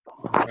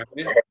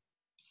Right?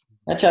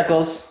 Hi,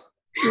 Chuckles.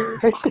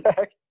 Hey,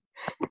 Jack.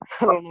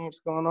 I don't know what's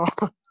going on.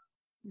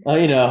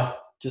 Oh,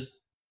 just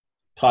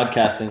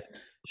podcasting.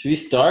 Should we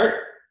start?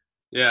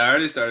 Yeah, I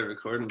already started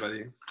recording,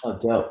 buddy. Oh,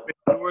 dope.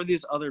 Who are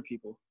these other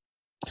people?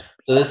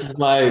 So this is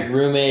my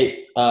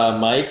roommate,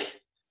 Mike,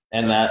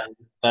 and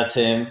that's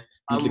him.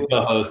 He's the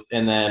co-host,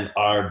 and then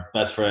our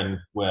best friend,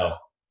 Will.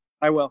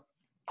 I will.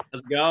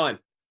 How's it going?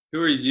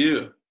 Who are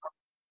you?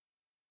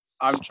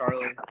 I'm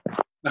Charlie.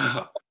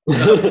 Oh,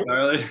 what's up,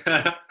 Charlie?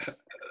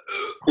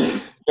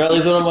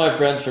 Charlie's one of my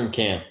friends from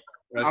camp.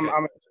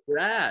 I'm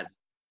Brad.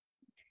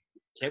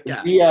 Camp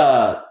guy.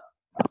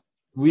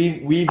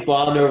 We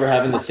bond over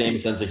having the same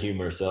sense of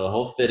humor, so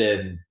he'll fit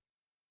in.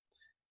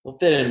 He'll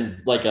fit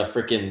in like a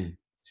freaking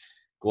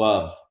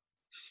glove.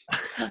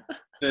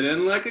 Fit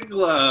in like a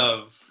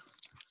glove.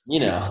 You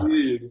know.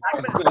 Indeed.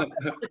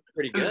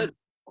 Pretty good.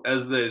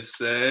 As they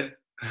say.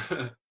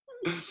 All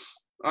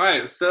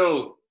right,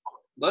 so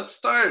let's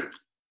start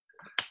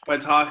by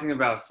talking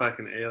about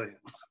fucking aliens.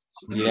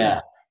 Yeah.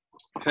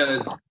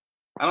 Because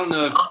I don't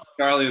know if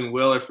Charlie and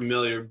Will are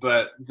familiar,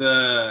 but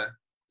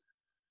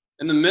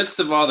in the midst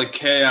of all the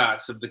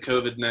chaos of the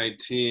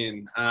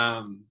COVID-19,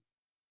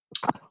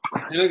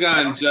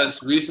 Pentagon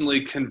just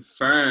recently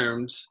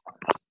confirmed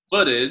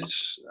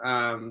footage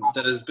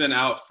that has been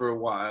out for a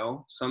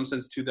while, some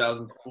since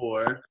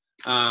 2004,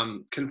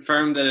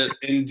 confirmed that it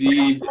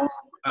indeed,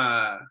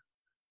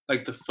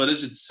 like the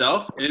footage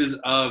itself is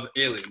of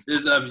aliens,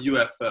 is of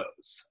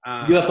UFOs.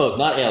 UFOs,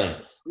 not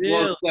aliens.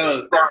 Well,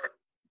 so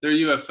they're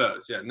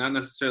UFOs, yeah, not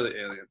necessarily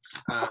aliens.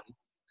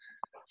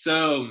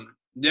 So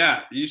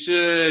yeah, you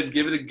should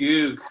give it a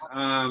goog.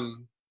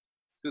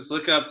 Just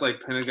look up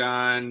like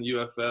Pentagon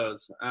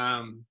UFOs.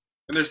 And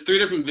there's 3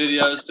 different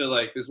videos. So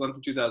like there's one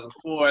from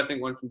 2004, I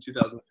think one from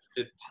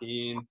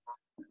 2015,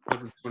 one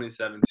from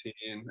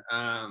 2017.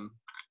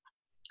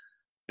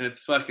 And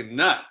it's fucking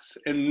nuts.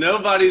 And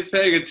nobody's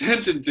paying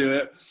attention to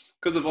it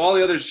because of all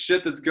the other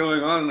shit that's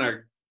going on in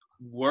our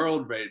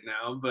world right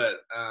now. But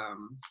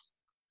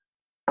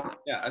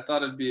yeah, I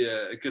thought it'd be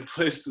a good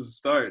place to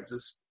start,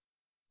 just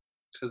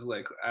because,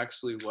 like,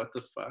 actually, what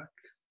the fuck?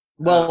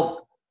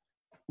 Well,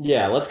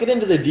 yeah, let's get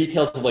into the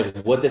details of like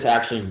what this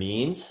actually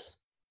means.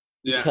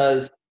 Yeah.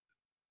 Because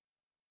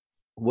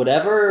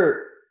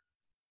whatever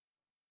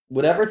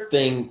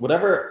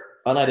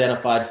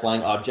unidentified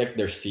flying object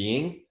they're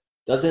seeing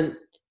doesn't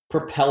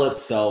propel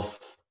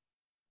itself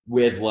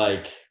with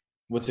like,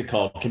 what's it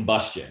called?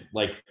 Combustion.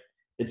 Like,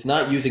 it's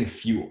not using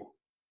fuel.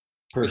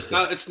 It's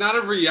not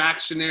a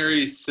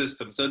reactionary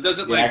system. So it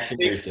doesn't like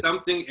take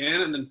something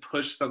in and then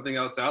push something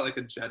else out like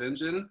a jet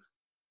engine.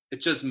 It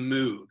just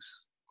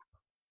moves.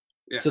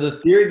 Yeah. So the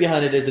theory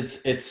behind it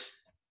is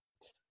it's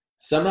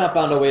somehow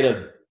found a way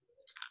to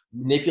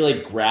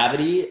manipulate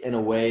gravity in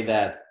a way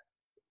that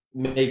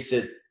makes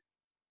it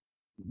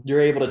you're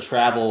able to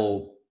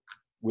travel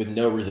with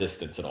no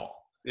resistance at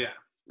all. Yeah.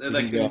 They're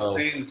like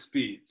insane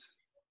speeds.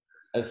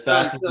 As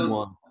fast as you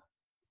want.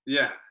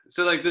 Yeah.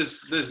 So like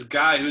this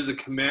guy who's a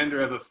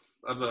commander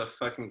of a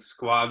fucking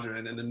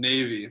squadron in the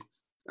Navy,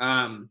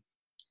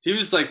 he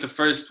was like the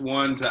first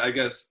one to, I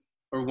guess,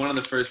 or one of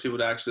the first people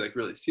to actually like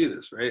really see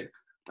this, right?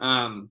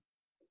 And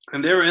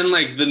they were in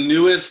like the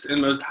newest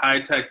and most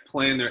high-tech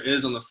plane there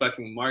is on the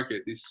fucking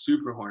market, these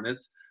Super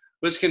Hornets,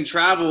 which can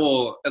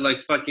travel at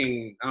like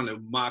fucking, I don't know,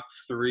 Mach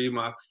 3,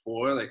 Mach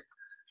 4, like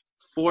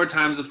 4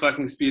 times the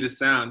fucking speed of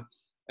sound.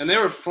 And they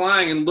were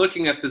flying and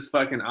looking at this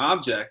fucking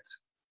object.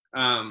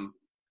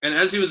 And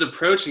as he was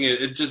approaching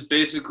it, it just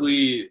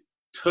basically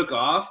took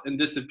off and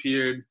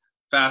disappeared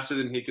faster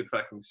than he could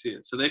fucking see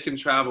it. So they can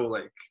travel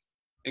like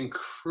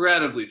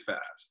incredibly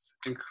fast.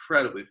 And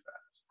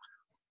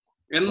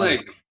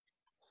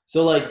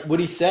so like what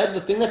he said,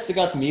 the thing that stuck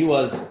out to me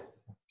was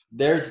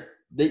there's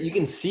that you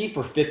can see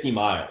for 50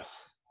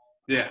 miles.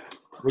 Yeah.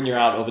 When you're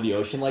out over the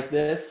ocean like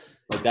this,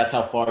 like that's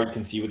how far you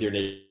can see with your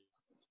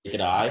naked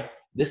eye.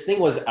 This thing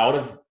was out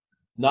of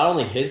not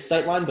only his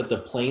sight line, but the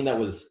plane that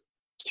was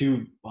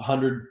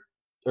 200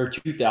 or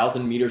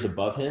 2,000 meters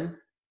above him,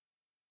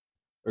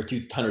 or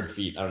 200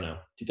 feet, I don't know,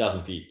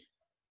 2,000 feet.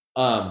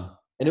 And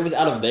it was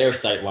out of their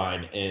sight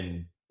line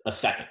in a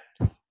second.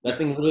 That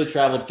thing literally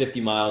traveled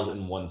 50 miles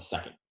in 1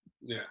 second.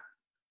 Yeah.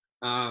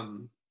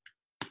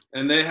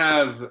 And they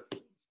have,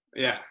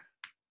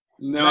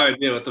 no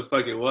idea what the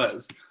fuck it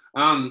was.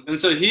 And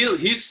so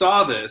he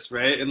saw this,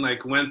 right, and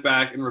like went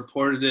back and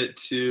reported it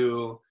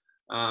to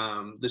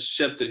the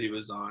ship that he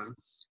was on.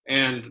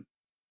 And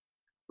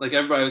like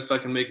everybody was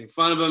fucking making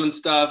fun of him and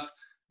stuff.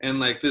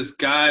 And like this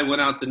guy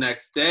went out the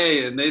next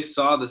day and they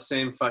saw the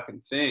same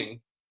fucking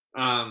thing.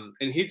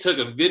 And he took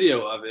a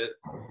video of it,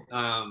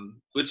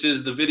 which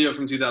is the video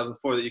from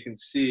 2004 that you can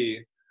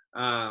see.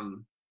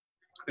 And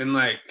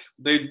like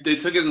they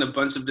took it in a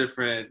bunch of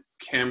different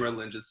camera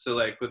lenses. So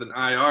like with an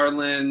IR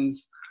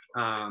lens,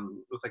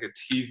 with like a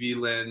TV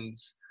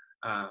lens.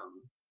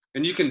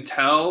 And you can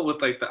tell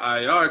with like the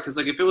IR, because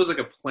like if it was like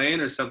a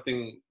plane or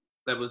something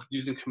that was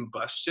using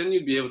combustion,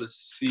 you'd be able to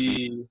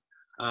see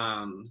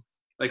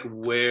like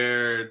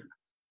where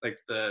like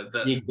The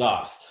the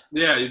exhaust.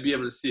 yeah, you'd be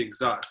able to see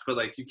exhaust, but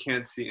like you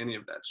can't see any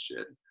of that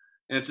shit.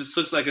 And it just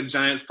looks like a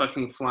giant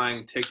fucking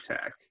flying Tic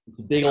Tac. It's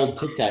a big old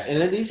Tic Tac. And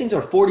then these things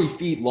are 40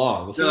 feet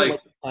long. This They're isn't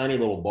like- like a tiny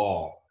little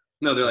ball.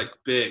 No, they're like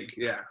big.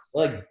 Yeah.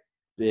 They're like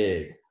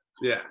big.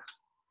 Yeah.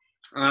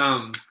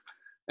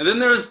 And then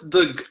there's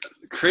the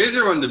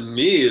crazier one to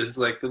me is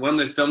like the one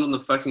they filmed on the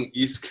fucking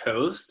East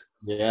Coast.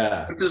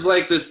 Yeah. Which is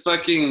like this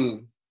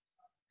fucking,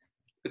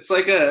 it's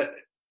like I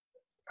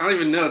don't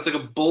even know, it's like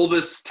a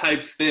bulbous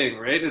type thing,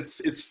 right?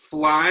 It's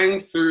flying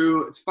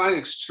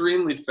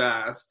extremely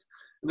fast.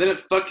 And then it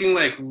fucking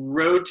like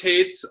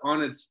rotates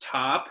on its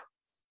top.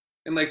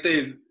 And like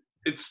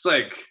it's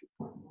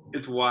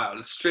wild.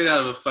 It's straight out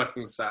of a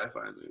fucking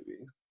sci-fi movie.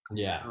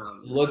 Yeah.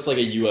 It looks like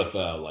a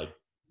UFO, like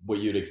what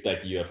you'd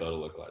expect a UFO to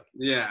look like.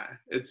 Yeah,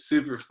 it's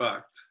super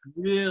fucked.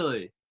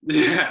 Really?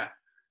 Yeah,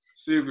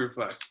 super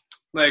fucked.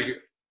 Like,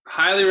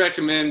 highly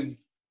recommend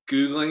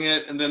Googling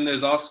it. And then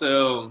there's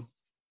also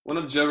one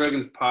of Joe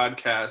Rogan's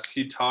podcasts.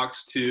 He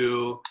talks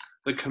to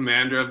the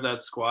commander of that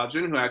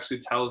squadron who actually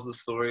tells the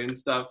story and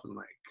stuff. And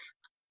like,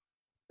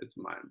 it's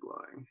mind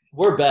blowing.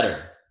 We're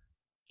better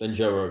than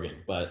Joe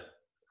Rogan, but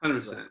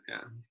 100%.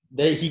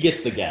 Yeah. he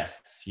gets the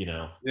guests, you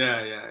know.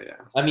 Yeah.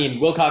 I mean,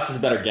 Will Cox is a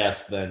better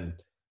guest than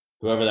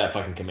whoever that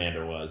fucking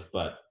commander was,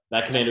 but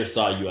that commander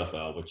saw a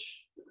UFO,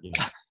 which, you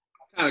know,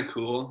 Kind of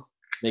cool.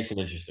 makes it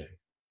interesting.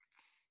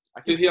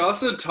 Dude, he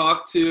also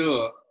talked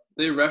to,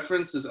 they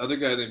referenced this other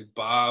guy named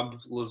Bob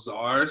Lazar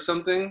or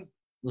something.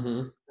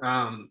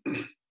 Mm-hmm.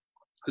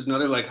 Who's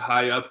another like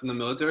high up in the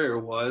military or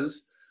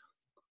was,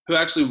 who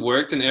actually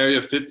worked in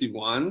Area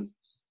 51.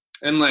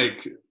 And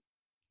like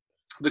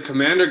the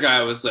commander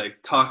guy was like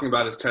talking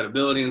about his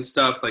credibility and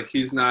stuff. Like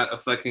he's not a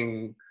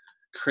fucking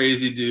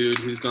crazy dude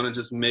who's going to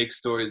just make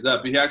stories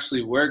up. But he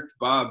actually worked,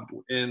 Bob,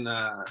 in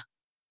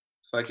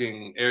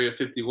fucking Area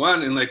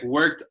 51 and like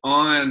worked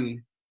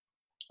on,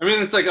 I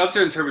mean, it's like up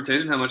to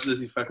interpretation how much of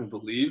this he fucking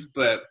believed,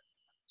 but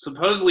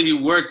supposedly he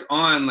worked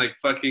on like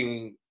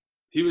fucking,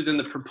 he was in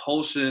the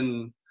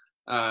propulsion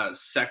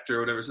sector or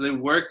whatever. So they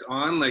worked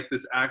on like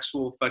this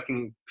actual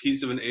fucking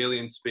piece of an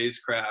alien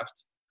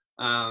spacecraft.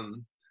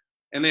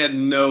 And they had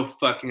no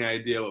fucking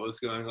idea what was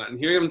going on. And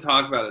hearing him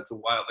talk about it's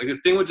wild. Like the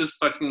thing would just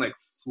fucking like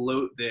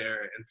float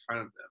there in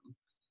front of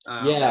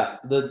them. Yeah,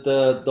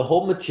 the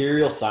whole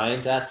material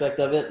science aspect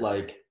of it,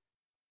 like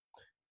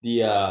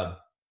the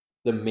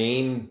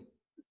main,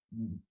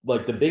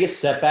 like the biggest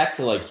setback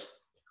to like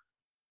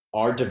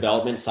our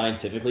development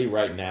scientifically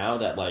right now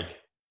that like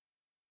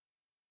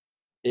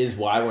is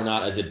why we're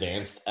not as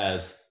advanced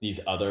as these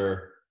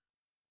other,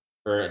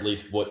 or at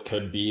least what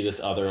could be this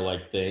other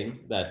like thing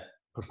that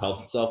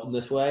propels itself in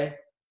this way,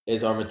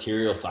 is our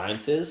material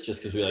sciences,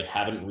 just because we like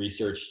haven't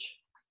researched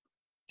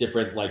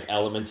different like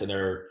elements and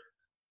their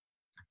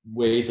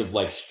ways of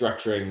like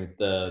structuring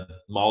the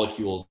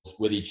molecules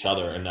with each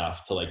other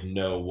enough to like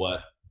know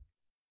what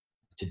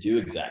to do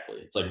exactly.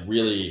 It's like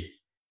really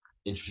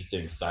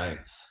interesting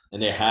science,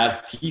 and they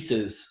have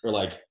pieces or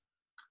like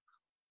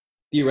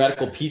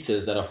theoretical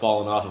pieces that have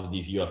fallen off of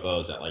these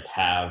UFOs that like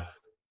have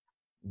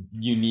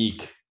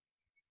unique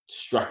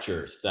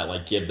structures that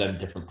like give them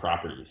different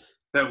properties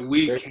that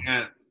we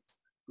can't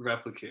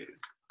replicate.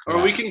 Or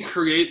Yeah. we can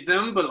create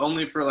them, but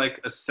only for like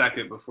a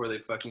second before they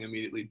fucking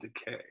immediately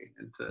decay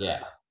into.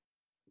 Yeah.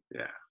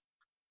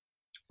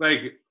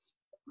 Like,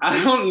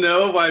 I don't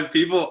know why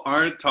people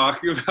aren't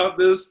talking about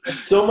this.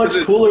 So much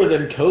cooler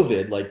than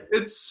COVID. Like,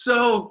 It's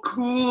so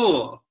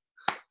cool.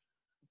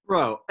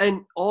 Bro,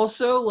 and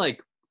also,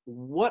 like,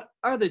 what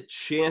are the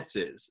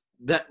chances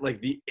that,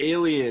 like, the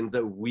aliens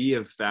that we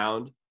have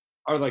found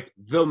are, like,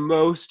 the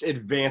most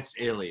advanced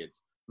aliens?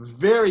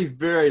 Very,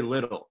 very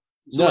little.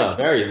 So, no, like,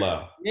 very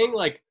low. thing,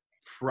 like,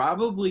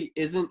 probably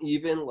isn't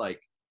even,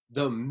 like,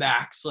 the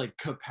max, like,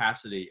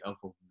 capacity of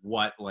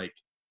what, like,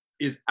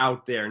 is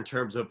out there in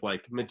terms of,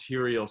 like,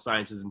 material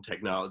sciences and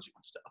technology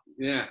and stuff.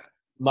 Yeah.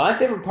 My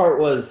favorite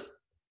part was,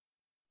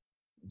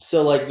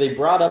 so like they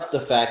brought up the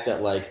fact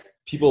that like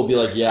people will be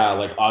like, yeah,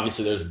 like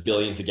obviously there's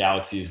billions of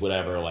galaxies,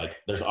 whatever. Like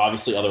there's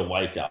obviously other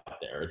life out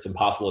there. It's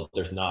impossible that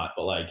there's not.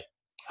 But like,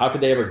 how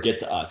could they ever get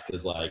to us?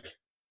 Because like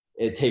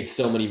it takes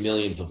so many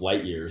millions of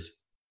light years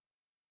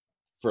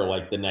for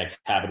like the next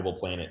habitable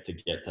planet to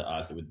get to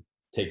us. It would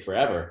take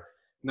forever.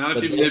 Not But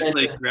if you they manipulate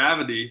mentioned-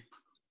 gravity.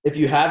 If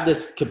you have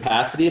this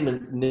capacity to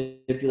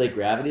manipulate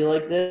gravity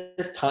like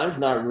this, time's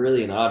not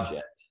really an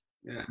object.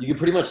 Yeah. You can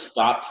pretty much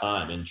stop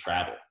time and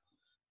travel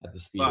at the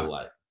speed of Fuck.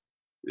 light.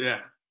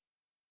 Yeah.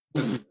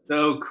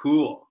 So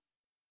cool.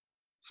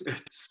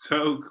 It's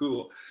so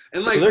cool.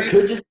 And like So there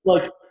could just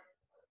like,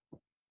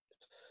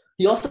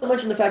 he also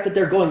mentioned the fact that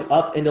they're going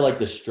up into like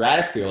the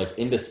stratosphere, like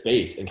into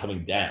space and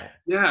coming down.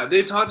 yeah,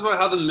 they talked about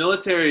how the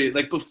military,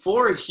 like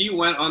before he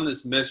went on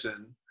this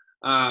mission,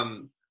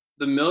 the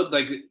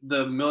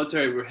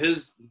military, or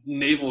his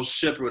naval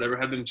ship or whatever,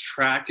 had been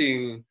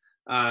tracking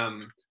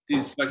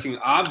these fucking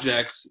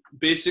objects,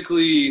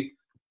 basically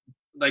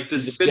like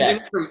descending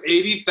Yeah. from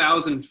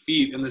 80,000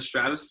 feet in the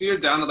stratosphere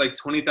down to like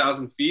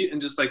 20,000 feet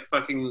and just like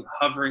fucking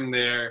hovering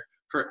there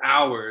for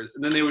hours,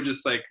 and then they would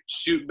just like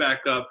shoot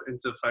back up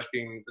into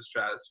fucking the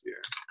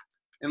stratosphere.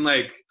 And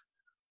like,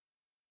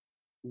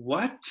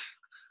 what?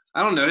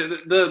 I don't know.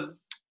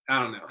 I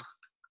don't know.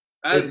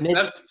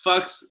 That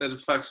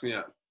fucks me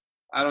up.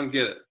 I don't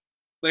get it.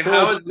 Like, So,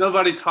 how like, is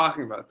nobody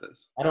talking about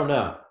this? I don't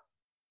know.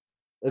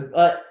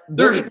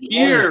 They're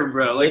here,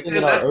 bro. Like, living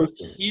in our that's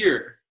ocean.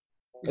 here.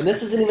 And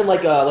this isn't even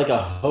like a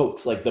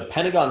hoax. Like the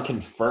Pentagon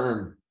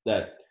confirmed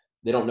that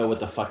they don't know what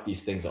the fuck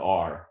these things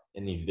are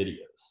in these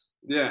videos.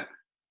 Yeah.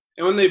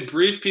 And when they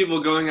brief people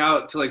going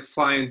out to like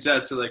flying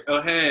jets, they're like,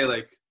 "Oh, hey,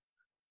 like,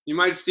 you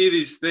might see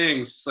these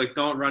things. Like,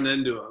 don't run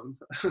into them."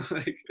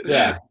 Like,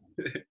 Yeah.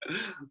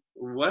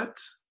 What?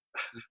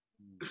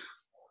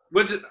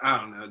 Which I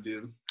don't know,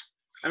 dude.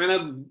 I mean,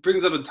 that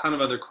brings up a ton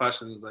of other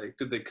questions. Like,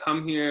 did they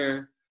come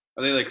here?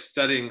 Are they like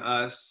studying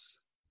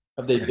us?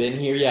 Have they been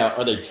here? Yeah.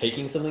 Are they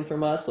taking something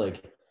from us?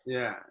 Like,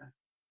 Yeah.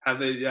 Have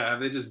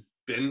they just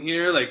been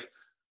here? Like,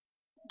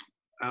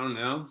 I don't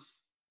know.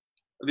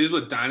 Are these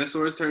what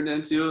dinosaurs turned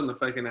into when the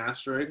fucking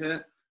asteroid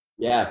hit?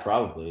 yeah,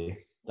 probably.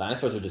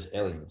 Dinosaurs are just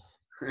aliens.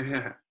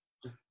 Yeah.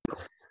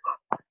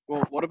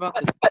 Well, what about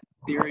the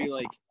theory,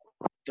 like,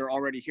 they're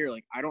already here?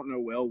 Like, I don't know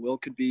Will. Will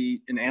could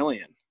be an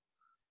alien.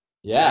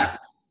 Yeah.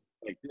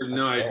 Like, you have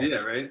no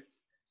idea, right?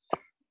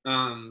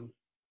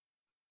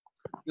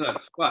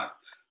 That's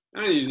fucked.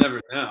 I mean, you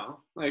never know.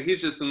 Like,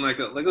 he's just in like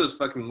those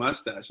fucking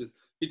mustaches.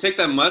 You take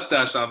that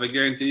mustache off, I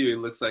guarantee you he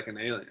looks like an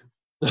alien.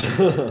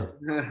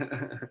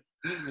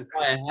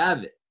 I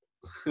have it.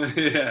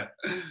 Yeah,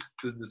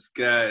 just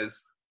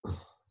disguise.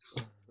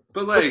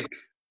 But like,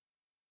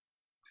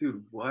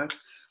 dude, what?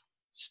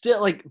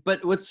 Still, like,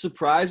 but what's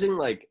surprising,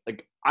 like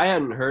I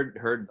hadn't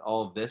heard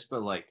all of this,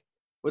 but like,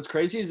 what's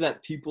crazy is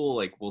that people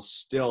like will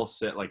still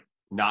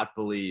not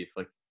believe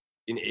like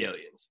in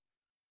aliens,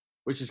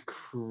 which is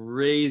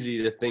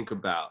crazy to think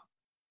about.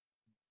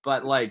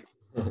 But like,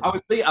 I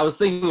was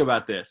thinking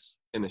about this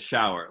in the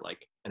shower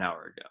like an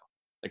hour ago.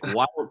 Like,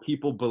 why don't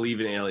people believe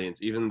in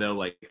aliens, even though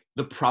like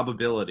the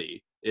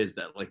probability is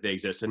that like they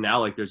exist, and now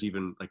like there's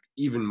even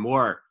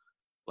more,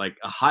 like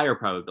a higher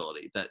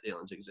probability that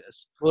aliens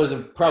exist. Well, there's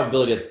a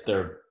probability that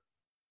they're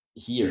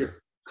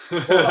here.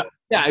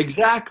 Yeah,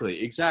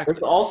 exactly. There's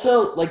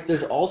also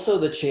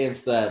the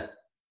chance that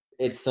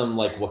it's some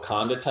like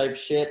Wakanda type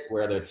shit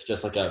where it's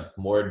just like a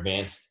more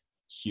advanced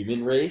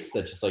human race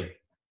that just like,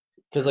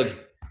 because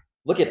like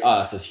look at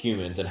us as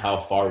humans and how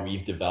far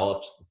we've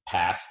developed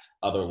past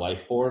other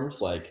life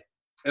forms. Like,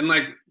 And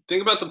like,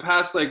 think about the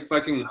past like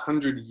fucking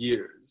 100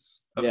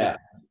 years. Yeah.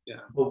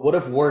 But what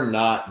if we're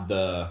not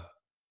the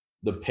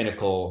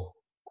pinnacle?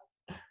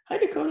 Hi,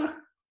 Dakota.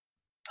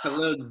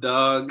 Hello,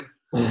 dog.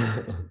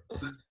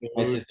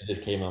 My sister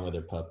just came on with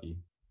her puppy.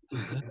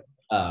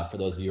 For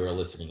those of you who are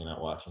listening and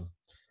not watching.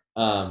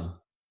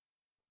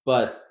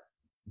 But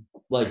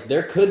like,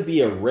 there could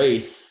be a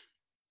race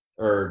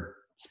or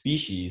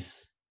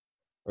species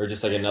or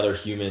just like another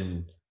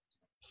human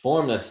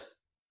form that's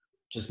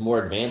just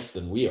more advanced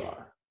than we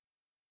are,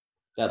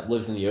 that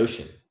lives in the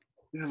ocean.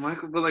 Yeah,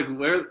 Michael, but like,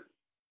 where?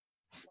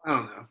 I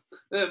don't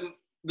know.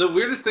 The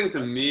weirdest thing to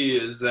me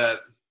is that,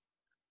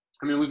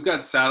 I mean, we've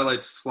got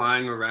satellites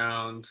flying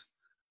around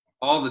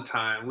all the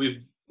time.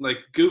 We've like,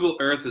 Google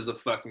Earth is a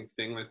fucking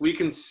thing. Like, we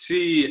can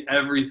see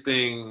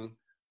everything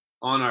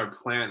on our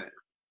planet.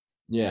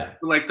 Yeah.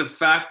 But, like, the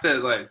fact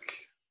that like,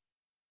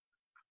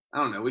 I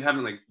don't know, we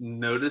haven't like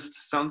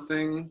noticed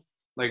something.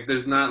 Like,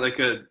 there's not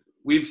like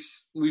we've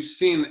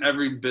seen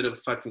every bit of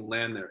fucking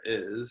land there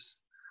is.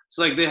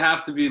 So like, they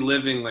have to be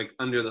living like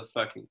under the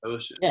fucking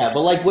ocean. Yeah,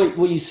 but like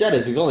what you said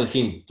is we've only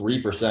seen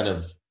 3%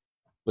 of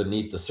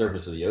beneath the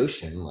surface of the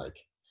ocean. Like,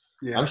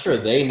 Yeah. I'm sure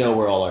they know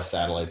where all our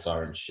satellites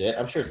are and shit.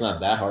 I'm sure it's not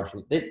that hard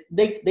for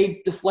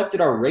they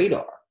deflected our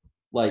radar.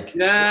 Like,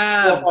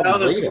 Yeah,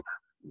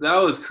 that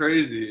was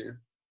crazy.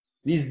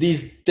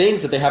 These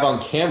things that they have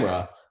on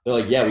camera, they're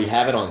like, yeah, we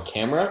have it on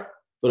camera,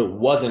 but it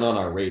wasn't on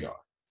our radar.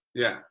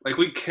 Yeah, like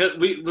we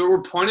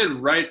were pointed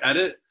right at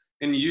it,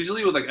 and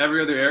usually with like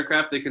every other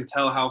aircraft, they can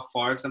tell how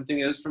far something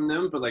is from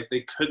them, but like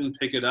they couldn't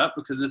pick it up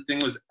because the thing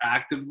was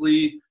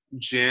actively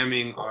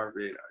jamming our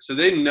radar. So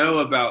they know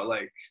about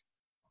like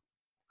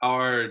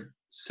our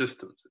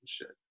systems and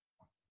shit.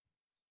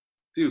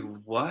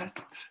 Dude, what?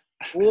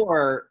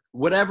 Or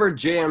whatever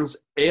jams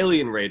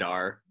alien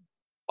radar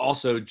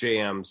also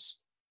jams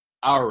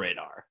our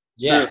radar.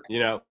 Yeah. You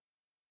know,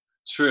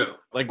 True.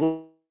 like,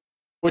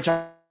 which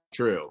is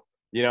true.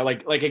 You know,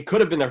 like it could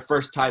have been their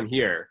first time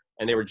here,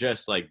 and they were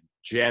just like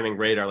jamming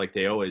radar like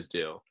they always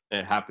do, and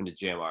it happened to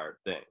jam our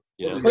thing.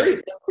 You know, They're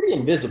pretty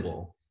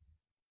invisible.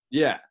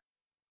 yeah.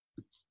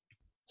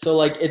 So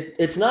like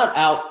it's not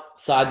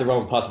outside the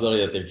realm of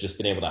possibility that they've just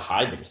been able to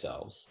hide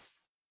themselves.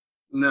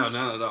 No,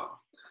 not at all.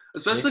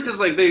 Especially because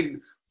like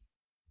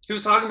he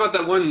was talking about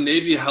that one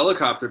Navy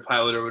helicopter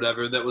pilot or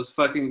whatever that was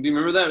fucking. Do you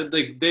remember that?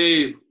 Like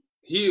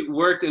he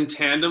worked in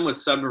tandem with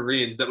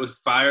submarines that would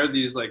fire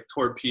these like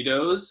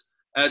torpedoes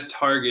at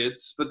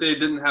targets, but they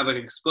didn't have like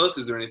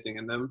explosives or anything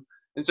in them.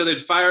 And so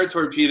they'd fire a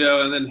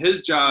torpedo, and then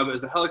his job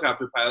as a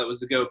helicopter pilot was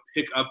to go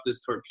pick up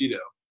this torpedo.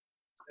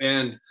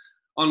 And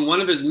on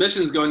one of his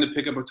missions going to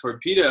pick up a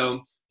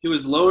torpedo, he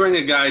was lowering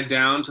a guy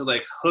down to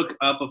like hook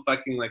up a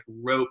fucking like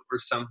rope or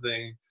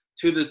something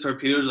to this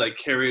torpedo to like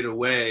carry it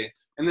away.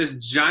 And this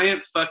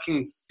giant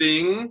fucking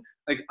thing,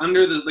 like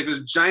under the like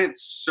this giant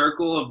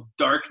circle of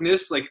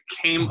darkness, like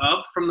came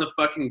up from the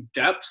fucking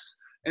depths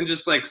and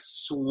just like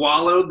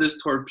swallowed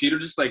this torpedo,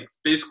 just like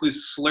basically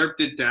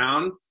slurped it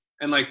down.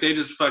 And like they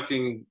just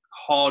fucking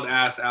hauled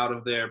ass out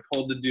of there,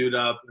 pulled the dude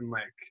up, and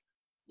like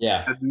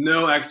had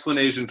no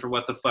explanation for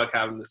what the fuck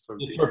happened to this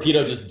torpedo. The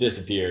torpedo just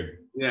disappeared.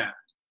 Yeah.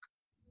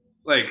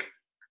 Like,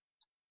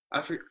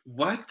 I forget,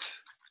 what?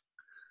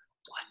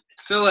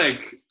 So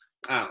like,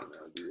 I don't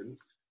know, dude.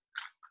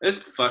 It's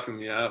fucking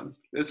me up.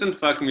 It's been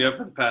fucking me up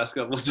for the past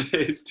couple of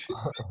days,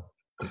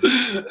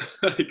 dude.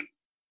 Like,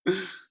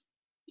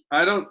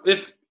 I don't,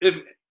 if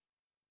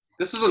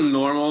this was a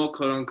normal,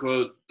 quote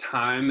unquote,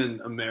 time in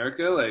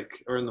America,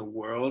 like, or in the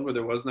world where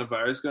there wasn't a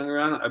virus going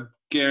around, I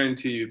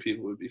guarantee you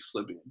people would be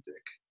flipping a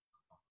dick.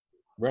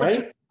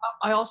 Right?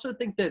 I also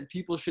think that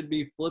people should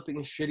be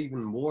flipping shit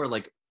even more.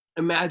 Like,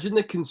 imagine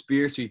the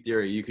conspiracy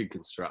theory you could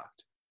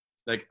construct.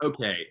 Like,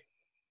 okay,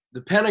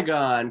 the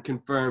Pentagon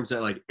confirms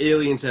that, like,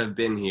 aliens have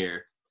been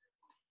here.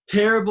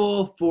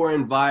 Terrible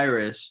foreign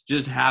virus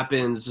just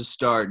happens to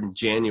start in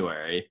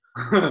January.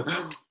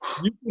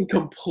 You can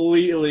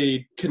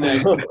completely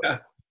connect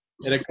that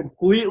in a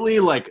completely,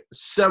 like,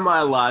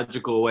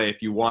 semi-logical way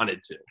if you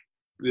wanted to.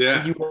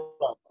 Yeah.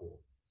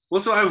 Well,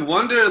 so I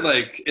wonder,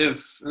 like, if,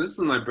 this is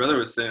what my brother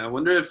was saying, I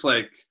wonder if,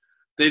 like,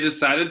 they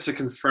decided to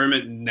confirm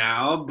it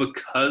now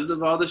because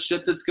of all the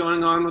shit that's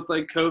going on with,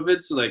 like,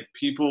 COVID, so, like,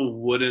 people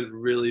wouldn't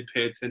really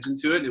pay attention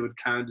to it. It would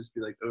kind of just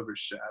be, like,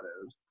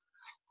 overshadowed.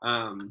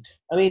 I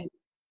mean,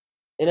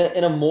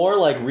 in a more,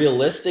 like,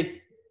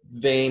 realistic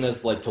vein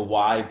as, like, to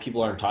why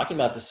people aren't talking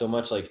about this so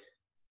much, like,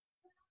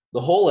 the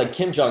whole, like,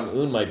 Kim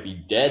Jong-un might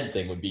be dead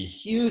thing would be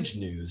huge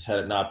news had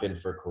it not been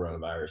for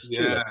coronavirus,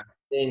 too. Yeah. Like,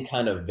 same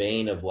kind of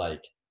vein of,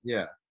 like,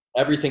 Yeah.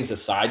 everything's a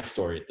side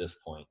story at this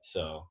point,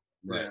 so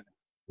Yeah.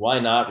 why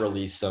not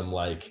release some,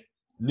 like,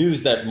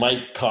 news that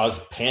might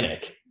cause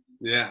panic?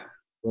 Yeah.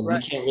 When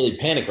Right. we can't really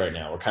panic right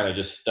now. We're kind of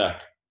just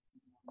stuck.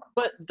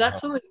 But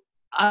that's something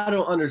I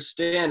don't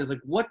understand is,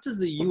 like, what does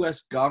the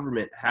U.S.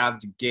 government have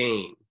to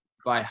gain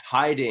by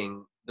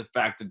hiding the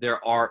fact that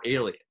there are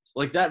aliens?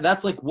 Like,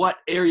 that's like what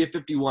Area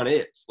 51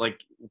 is. Like,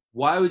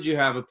 why would you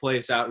have a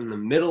place out in the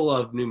middle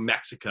of New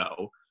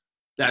Mexico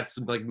that's,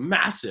 like,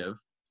 massive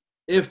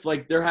if,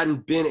 like, there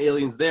hadn't been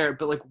aliens there?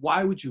 But, like,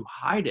 why would you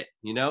hide it,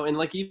 you know? And,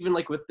 like, even,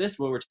 like, with this,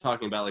 what we're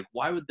talking about, like,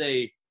 why would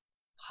they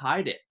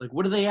hide it? Like,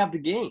 what do they have to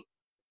gain?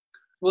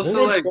 Well,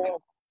 so, like,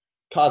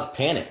 cause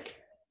panic.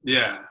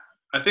 yeah.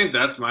 I think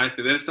that's my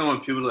thing. They just don't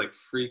want people to, like,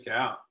 freak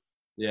out.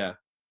 Yeah.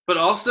 But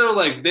also,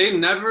 like, they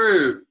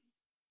never,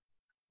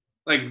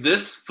 like,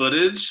 this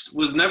footage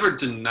was never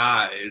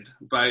denied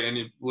by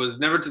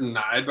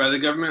the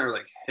government or,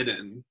 like,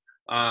 hidden.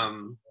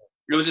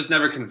 It was just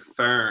never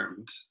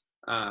confirmed.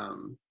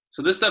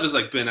 So this stuff has,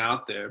 like, been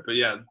out there. But,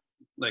 yeah,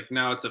 like,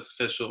 now it's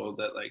official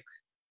that, like,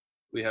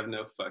 we have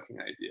no fucking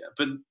idea.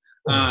 But,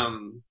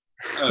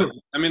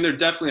 I mean, they're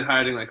definitely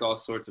hiding, like, all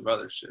sorts of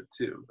other shit,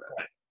 too.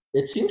 But.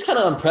 It seems kind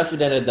of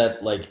unprecedented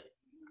that, like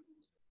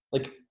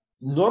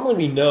normally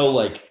we know,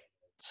 like,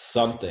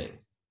 something,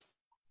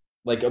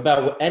 like,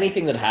 about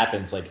anything that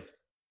happens. Like,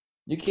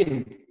 you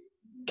can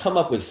come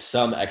up with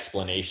some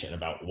explanation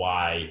about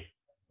why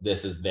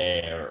this is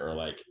there, or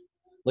like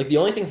the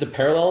only things that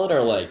parallel it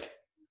are, like,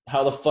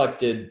 how the fuck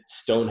did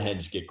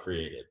Stonehenge get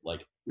created?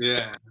 Like,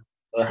 Yeah.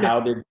 or how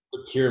did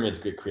the pyramids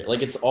get created?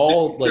 Like, it's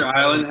all, like,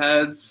 island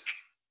heads.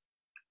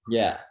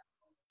 Yeah.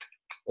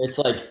 It's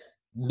like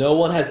no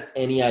one has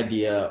any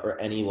idea or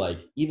any, like,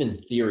 even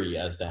theory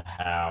as to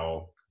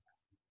how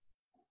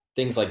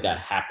things like that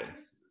happen.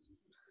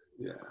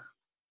 Yeah.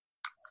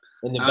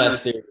 And the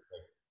best theory is,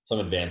 like, some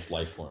advanced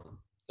life form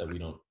that we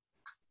don't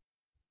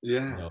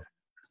know.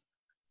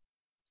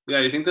 Yeah,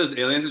 you think those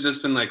aliens have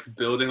just been, like,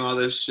 building all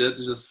this shit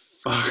to just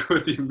fuck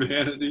with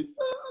humanity?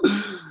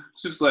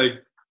 Just,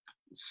 like,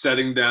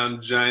 setting down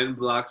giant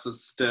blocks of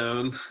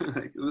stone.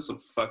 Like, this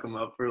will fuck them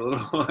up for a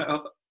little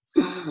while.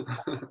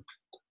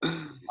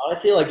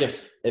 Honestly, like,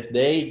 if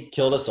they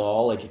killed us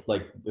all,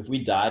 like if we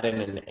died in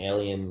an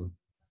alien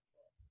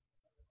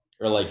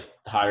or, like,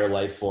 higher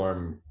life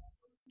form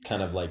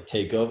kind of, like,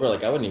 takeover,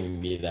 like, I wouldn't even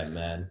be that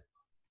mad.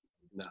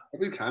 No, I'd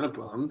be kind of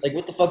bummed. Like,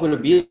 what the fuck would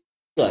it be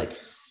like?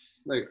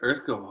 Like,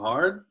 Earth go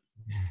hard?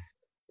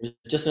 It's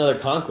just another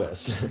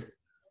conquest.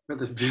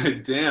 I'd be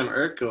like, damn,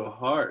 Earth go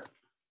hard.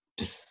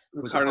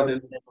 It's harder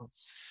than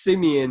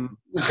Simeon.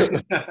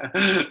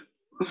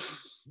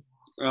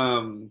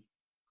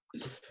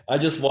 I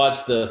just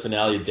watched the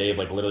finale of Dave,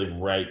 like, literally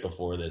right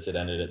before this. It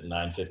ended at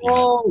 9:59.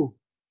 Oh,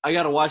 I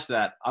gotta watch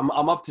that. I'm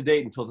up to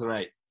date until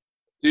tonight.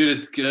 Dude,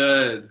 it's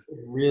good.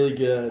 It's really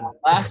good.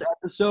 Last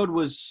episode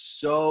was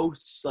so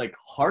like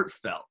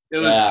heartfelt. It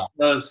was Yeah.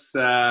 so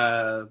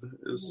sad.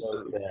 It was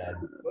So so sad.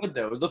 Good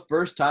though. It was the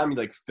first time you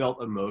like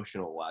felt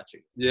emotional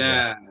watching.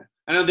 Yeah.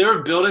 I know they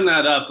were building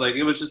that up. Like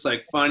it was just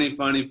like funny,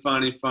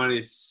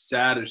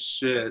 sad as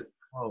shit.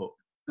 Oh,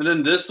 And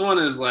then this one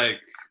is like,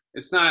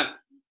 it's not,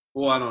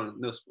 well, I don't know,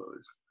 no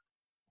spoilers.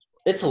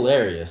 It's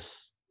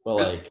hilarious, but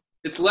like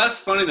It's less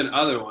funny than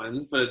other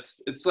ones, but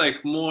it's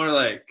like more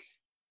like,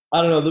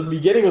 I don't know. The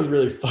beginning was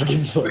really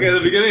fucking funny. okay, the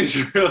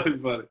beginning's really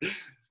funny.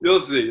 You'll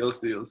see.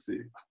 It's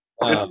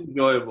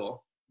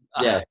enjoyable.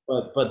 Yeah,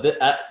 but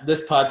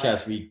this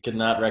podcast we could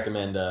not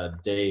recommend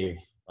Dave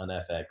on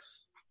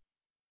FX.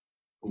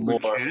 We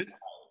can't?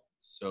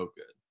 so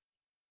good.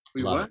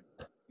 We Love what?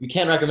 it. We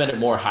can't recommend it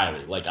more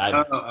highly. Like I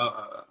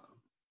Oh.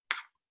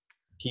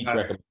 peak Uh,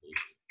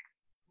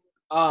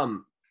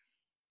 recommendation.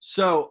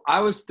 So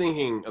I was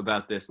thinking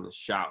about this in the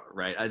shower,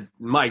 right?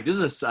 Mike, this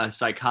is a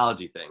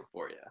psychology thing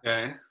for you.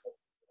 Okay.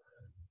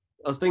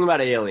 I was thinking about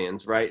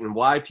aliens, right? And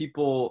why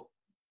people,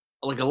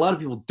 like a lot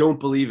of people don't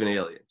believe in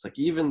aliens. Like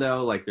even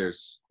though like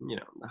there's,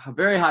 a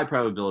very high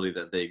probability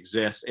that they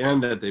exist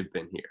and that they've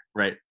been here,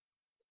 right?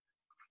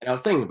 And I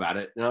was thinking about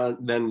it. And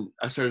then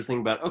I started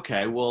thinking about,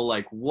 okay, well,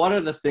 like what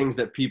are the things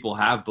that people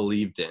have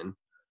believed in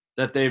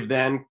that they've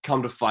then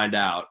come to find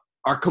out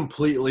are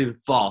completely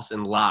false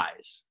and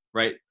lies,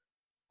 right?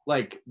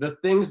 Like the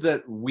things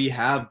that we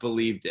have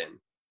believed in,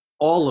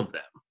 all of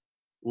them,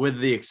 with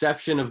the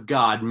exception of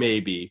God,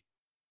 maybe,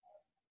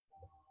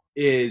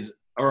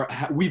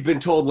 we've been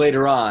told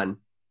later on,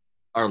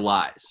 are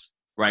lies,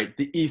 right?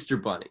 The Easter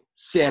Bunny,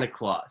 Santa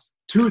Claus,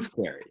 Tooth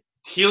Fairy.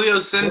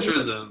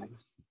 Heliocentrism.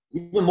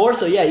 Even more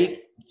so,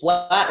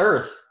 flat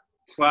Earth.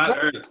 Flat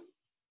Earth.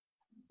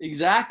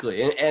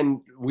 Exactly. And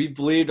we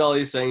believed all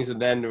these things, and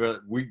then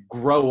we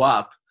grow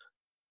up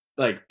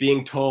like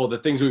being told the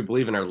things we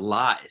believe in are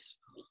lies.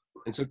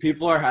 And so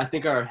people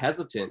are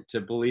hesitant to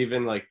believe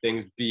in like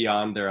things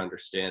beyond their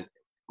understanding.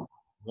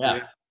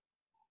 Yeah.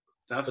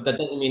 But that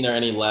doesn't mean they're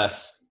any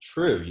less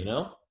true,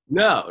 No,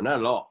 not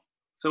at all.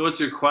 So what's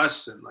your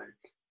question? Like,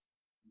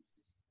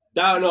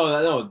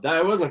 No,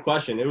 that wasn't a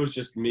question. It was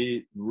just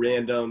me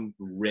random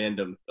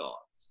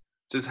thoughts.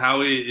 just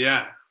how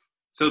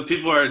So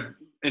people are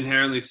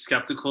inherently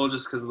skeptical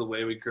just because of the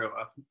way we grow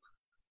up.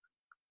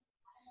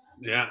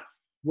 Yeah.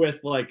 With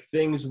like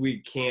things we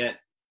can't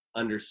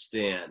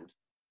understand,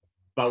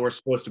 but we're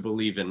supposed to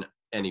believe in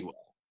anyway.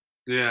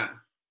 Yeah.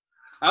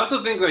 I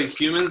also think like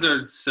humans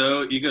are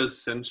so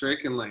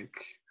egocentric and like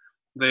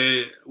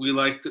we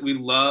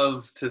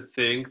love to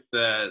think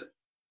that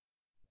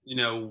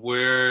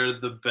we're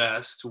the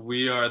best,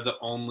 we are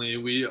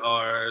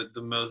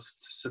the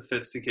most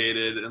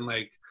sophisticated, and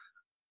like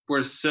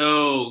we're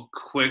so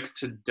quick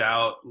to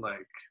doubt like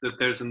that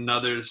there's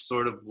another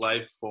sort of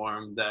life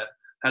form that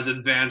has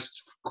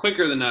advanced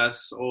quicker than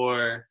us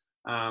or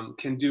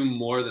can do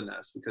more than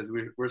us because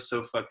we're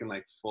so fucking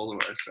like full of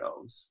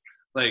ourselves.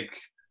 Like,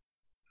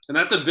 and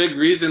that's a big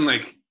reason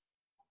like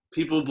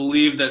people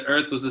believe that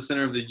Earth was the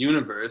center of the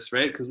universe,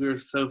 right? Because we were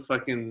so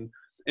fucking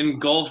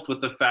engulfed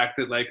with the fact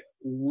that like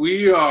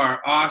we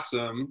are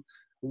awesome,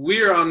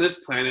 we're on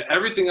this planet,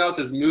 everything else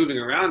is moving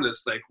around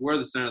us, like we're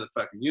the center of the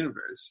fucking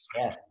universe.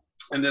 Yeah.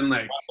 And then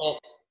like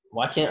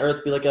why can't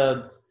Earth be like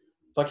a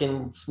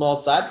fucking small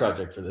side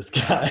project for this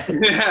guy?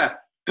 yeah,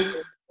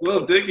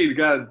 Lil Dicky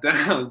got it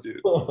down, dude.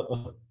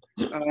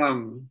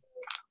 And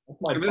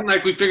then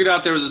like we figured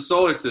out there was a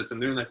solar system.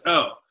 They were like,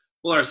 oh,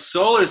 well, our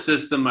solar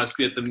system must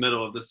be at the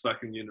middle of this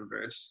fucking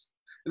universe.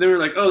 And they were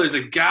like, oh, there's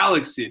a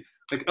galaxy.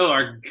 Like, oh,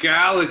 our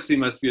galaxy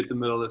must be at the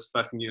middle of this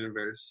fucking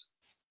universe.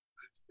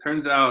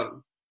 Turns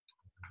out,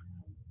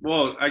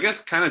 well, I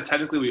guess kind of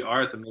technically we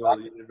are at the middle of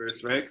the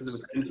universe, right? Because if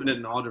it's infinite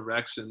in all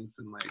directions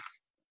and like.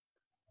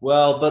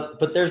 Well,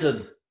 but there's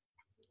a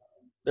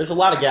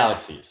lot of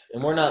galaxies,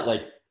 and we're not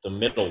like the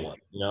middle one,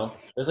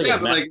 There's like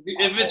but like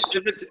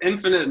if it's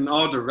infinite in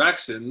all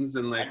directions,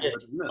 then like. Yeah.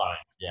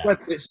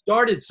 But it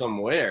started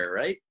somewhere,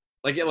 right?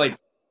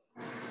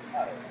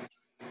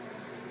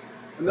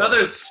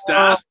 Another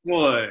staff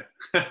boy.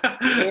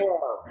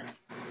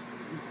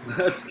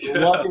 That's good.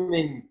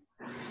 Welcoming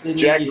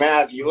Jack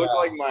Math, you look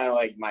like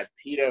my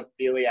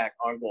pedophiliac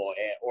uncle,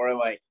 or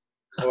like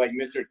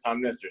Mr.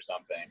 Tumnus or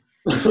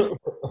something.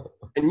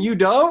 And you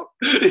don't?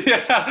 Yeah. Dude,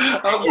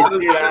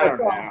 I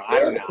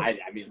don't know. I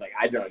mean, like,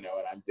 I don't know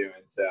what I'm doing.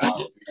 So,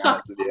 to be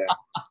honest with you.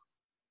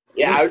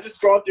 Yeah, I was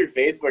just scrolling through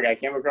Facebook. I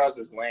came across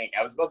this link.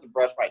 I was about to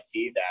brush my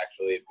teeth,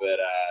 actually, but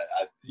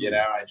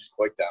I just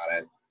clicked on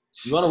it.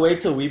 You want to wait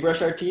till we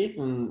brush our teeth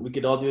and we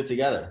could all do it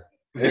together?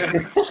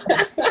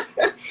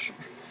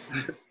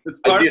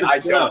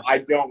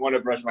 I don't want to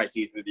brush my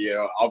teeth with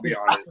you. I'll be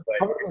honest.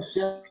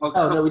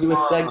 No, we do a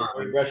segment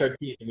where we brush our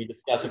teeth and we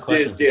discuss a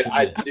question. Dude,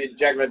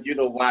 Jack, you're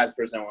the last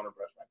person I want to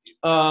brush my teeth.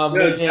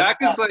 Jack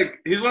is like,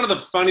 he's one of the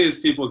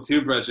funniest people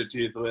to brush your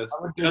teeth with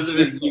because of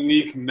his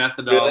unique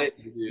methodology.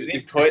 Really? Does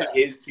he put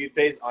his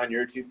toothpaste on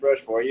your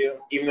toothbrush for you,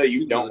 even though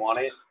you don't want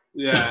it?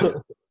 Yeah.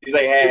 He's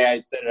like, hey,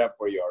 I set it up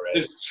for you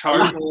already. This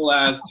charcoal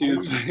ass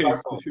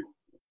toothpaste.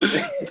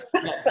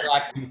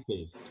 Black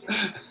toothpaste.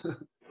 All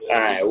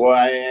right. Well,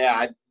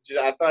 I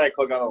thought I'd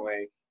click on the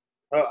link.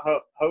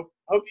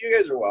 Hope you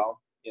guys are well.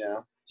 You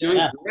know.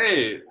 Doing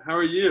great. How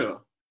are you?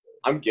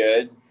 I'm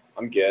good.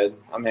 I'm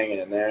hanging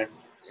in there.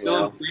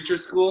 Still in preacher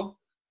school?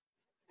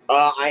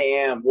 I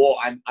am. Well,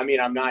 I'm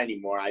not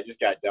anymore. I just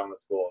got done with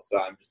school, so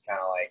I'm just kind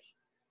of like,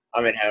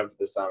 I'm in heaven for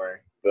the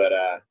summer. But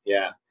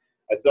yeah,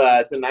 it's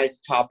a nice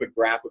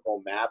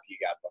topographical map you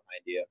got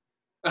behind you.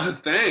 Oh,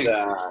 thanks.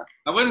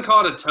 I wouldn't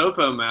call it a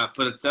topo map,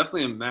 but it's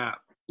definitely a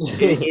map.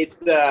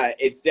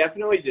 It's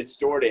definitely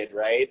distorted,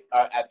 right?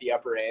 At the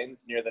upper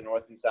ends near the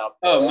north and south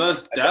pole. Oh,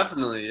 most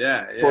definitely,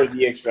 yeah. Towards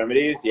the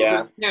extremities,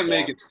 yeah. You can't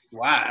make it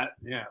flat,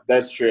 yeah.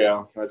 That's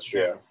true.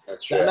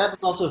 That map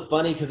is also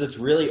funny because it's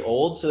really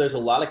old, so there's a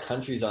lot of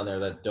countries on there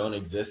that don't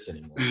exist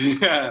anymore.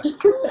 Yeah,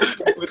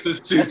 which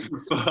is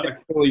super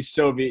fucked. Totally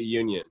Soviet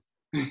Union.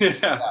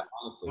 Yeah,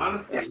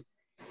 honestly.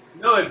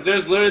 No,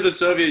 there's literally the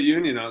Soviet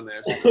Union on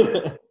there.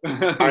 So.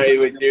 All right,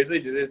 wait, seriously?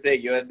 Does it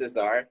say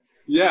USSR?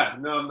 Yeah,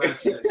 no, I'm not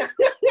kidding.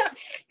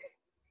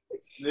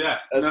 Yeah,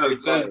 that's no,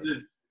 it says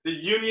funny. the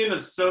Union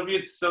of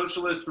Soviet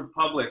Socialist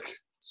Republic.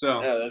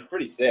 So yeah, that's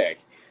pretty sick.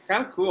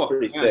 Kind of cool. That's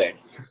pretty sick.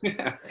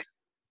 Yeah.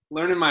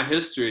 Learning my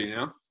history, you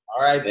know.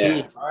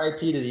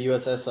 R.I.P. to the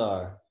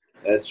USSR.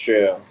 That's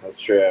true.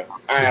 All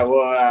right,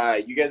 well,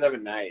 you guys have a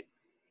night.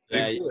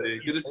 Thanks, buddy.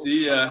 Good to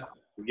see you.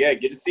 Yeah,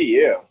 good to see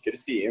you. Good to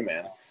see you,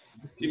 man.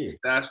 Keep the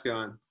stash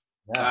going.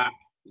 Yeah.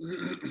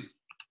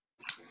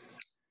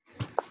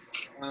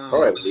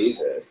 Oh, I leave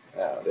this.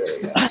 Oh, there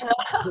we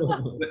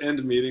go. The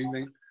end meeting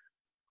thing.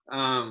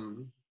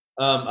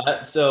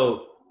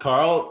 So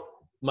Carl,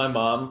 my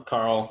mom,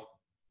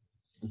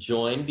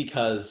 joined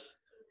because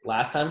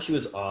last time she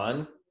was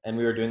on and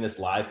we were doing this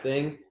live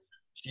thing,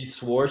 she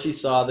swore she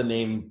saw the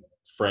name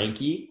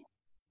Frankie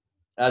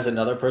as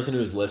another person who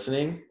was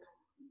listening,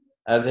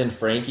 as in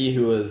Frankie,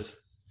 who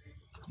was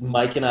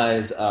Mike and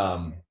I's.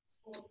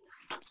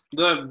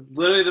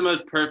 Literally the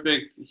most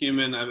perfect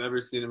human I've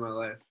ever seen in my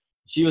life.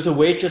 She was a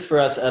waitress for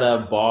us at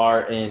a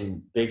bar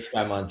in Big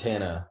Sky,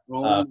 Montana.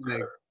 Oh my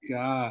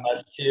God.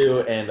 Us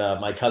two and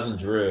my cousin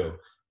Drew.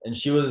 And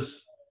she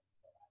was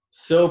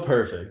so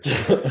perfect.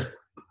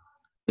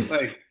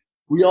 Like,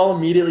 we all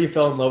immediately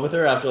fell in love with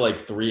her after like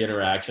 3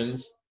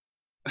 interactions.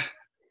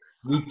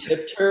 We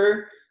tipped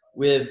her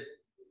with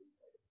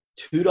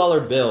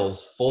 $2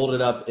 bills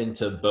folded up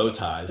into bow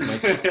ties.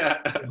 Like, yeah.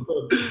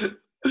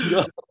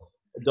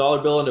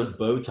 $1 bill into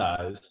bow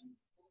ties.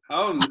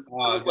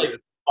 Like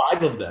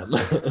 5 of them.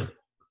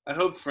 I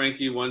hope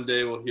Frankie one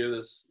day will hear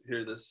this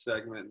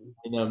segment.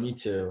 You know, me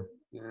too.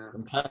 Yeah.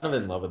 I'm kind of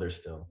in love with her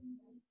still.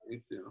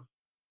 Me too.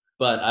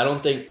 But I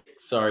don't think,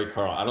 sorry,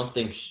 Carl, I don't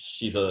think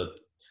she's a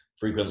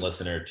frequent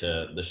listener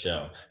to the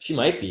show. She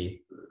might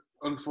be.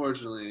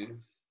 Unfortunately.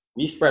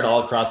 We spread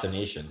all across the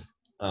nation,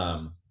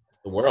 the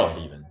world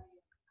even.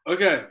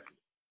 Okay.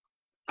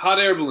 Hot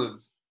air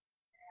balloons.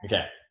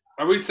 Okay.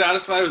 Are we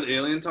satisfied with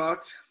alien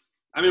talk?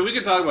 I mean, we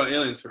could talk about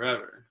aliens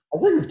forever. I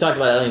think we've talked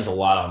about aliens a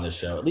lot on this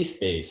show, at least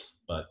space,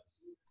 but.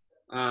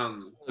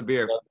 The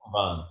beer.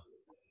 Hot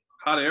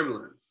air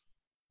balloons.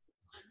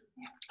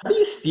 How do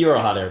you steer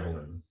a hot air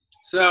balloon?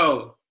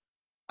 So,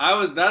 I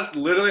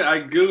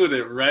Googled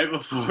it right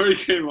before he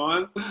came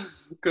on,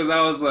 because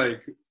I was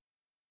like,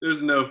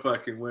 there's no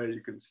fucking way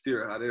you can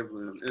steer a hot air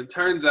balloon. And it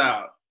turns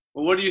out,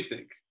 well, what do you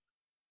think?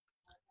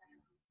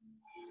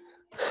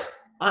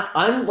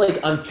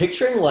 I'm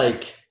picturing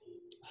like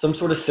some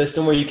sort of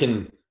system where you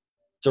can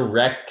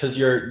direct, because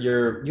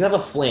you have a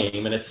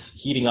flame and it's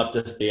heating up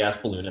this big ass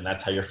balloon and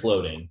that's how you're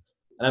floating.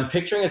 And I'm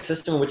picturing a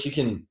system in which you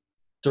can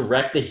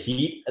direct the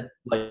heat at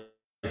like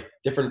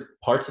different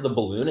parts of the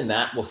balloon and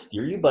that will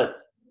steer you, but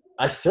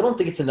I still don't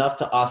think it's enough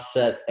to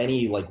offset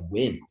any like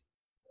wind.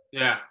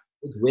 Yeah.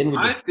 Wind would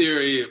My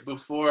theory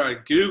before I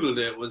Googled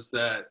it was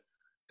that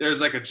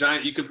there's like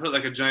you could put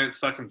like a giant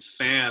fucking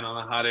fan on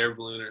a hot air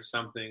balloon or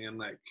something and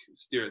like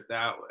steer it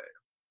that way.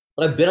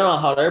 But I've been on a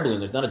hot air balloon.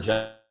 There's not a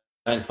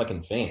giant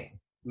fucking fan.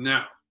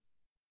 No.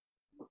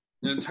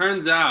 And it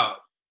turns out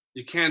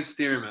you can't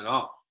steer them at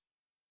all.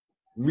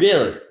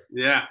 Really?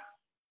 Yeah.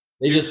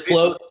 They just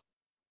float.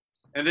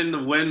 And then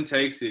the wind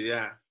takes you,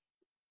 yeah.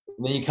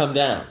 And then you come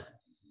down.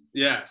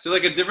 Yeah. So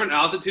like at different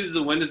altitudes,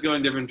 the wind is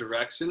going different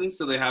directions.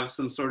 So they have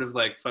some sort of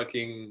like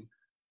fucking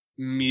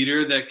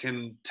meter that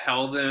can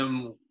tell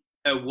them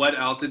at what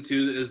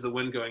altitude is the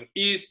wind going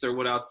east or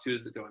what altitude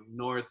is it going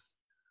north.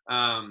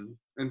 And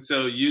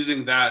so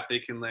using that, they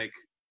can like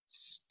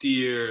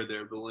steer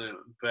their balloon,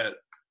 but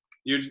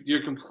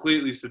you're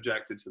completely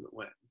subjected to the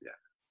wind. Yeah.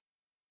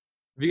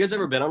 Have you guys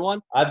ever been on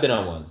one? I've been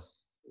on one.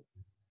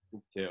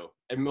 Me too.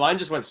 And mine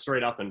just went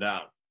straight up and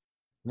down.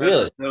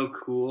 Really? That's so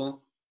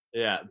cool.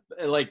 Yeah.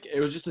 Like it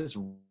was just this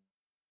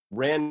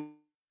random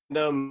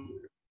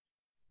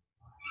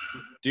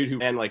dude who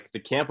ran like the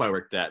camp I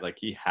worked at, like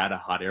he had a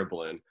hot air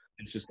balloon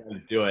and just had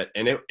to do it.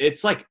 And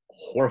it's like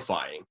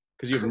horrifying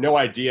because you have no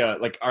idea,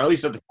 like, or at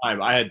least at the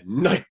time I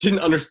didn't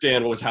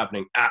understand what was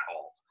happening at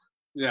all.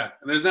 Yeah,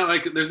 and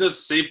there's no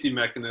safety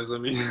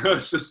mechanism.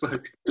 It's just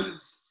like.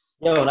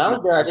 Yo, when I was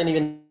there, I didn't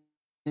even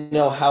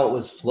know how it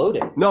was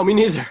floating. No, me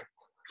neither.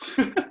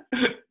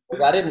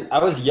 Like, I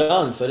was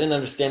young, so I didn't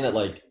understand that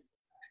like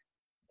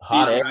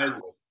hot Heat air.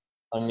 rises.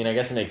 I mean, I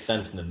guess it makes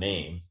sense in the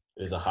name.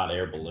 There's a hot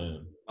air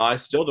balloon. I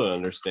still don't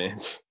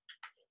understand.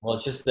 Well,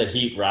 it's just that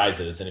heat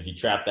rises, and if you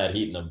trap that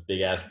heat in a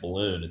big ass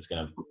balloon, it's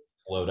gonna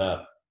float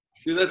up.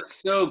 Dude, that's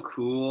so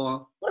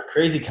cool. What a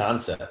crazy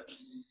concept.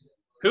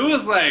 Who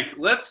was like,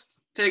 let's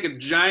take a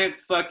giant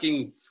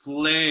fucking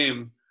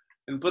flame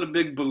and put a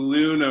big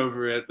balloon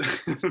over it?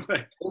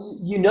 Like,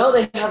 You know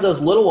they have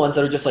those little ones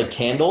that are just like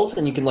candles,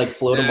 and you can like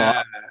float them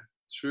off.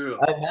 True.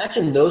 I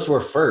imagine those were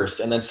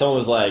first, and then someone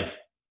was like,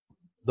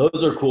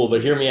 "Those are cool,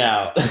 but hear me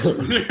out."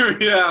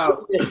 Yeah.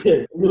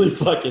 Really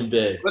fucking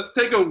big. Let's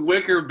take a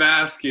wicker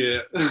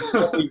basket.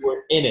 We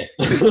were in it.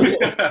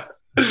 Yeah.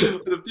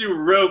 With a few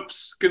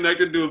ropes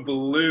connected to a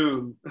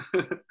balloon.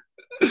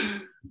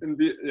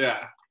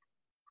 Yeah.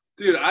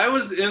 Dude, when I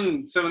was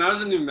in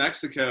New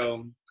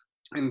Mexico,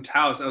 in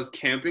Taos, I was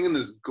camping in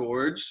this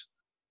gorge.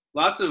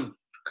 Lots of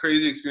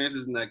crazy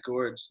experiences in that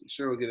gorge. I'm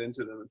sure we'll get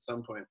into them at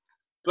some point.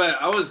 But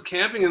I was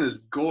camping in this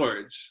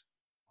gorge,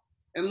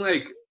 and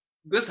like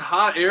this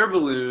hot air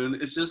balloon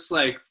is just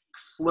like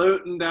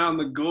floating down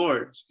the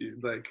gorge,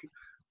 dude. Like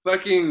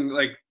fucking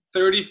like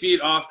 30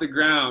 feet off the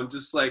ground,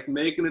 just like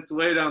making its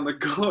way down the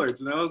gorge.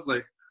 And I was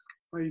like,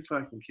 are you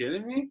fucking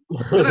kidding me?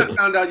 Then I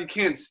found out you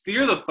can't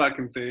steer the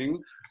fucking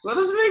thing. That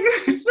doesn't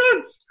make any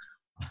sense.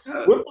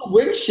 What if the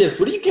wind shifts?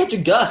 What do you catch a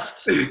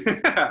gust?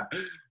 Yeah,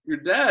 you're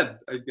dead,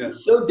 I guess.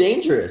 It's so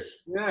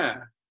dangerous. Yeah.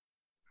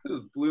 It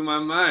just blew my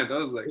mind. I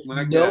was like, There's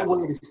my no God.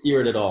 way to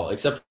steer it at all,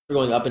 except for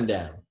going up and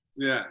down.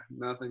 Yeah,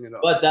 nothing at all.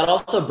 But that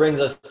also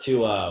brings us to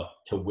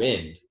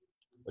wind,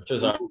 which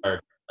was our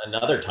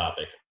another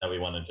topic that we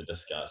wanted to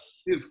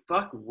discuss. Dude,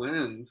 fuck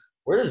wind.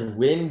 Where does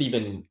wind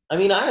even? I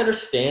mean, I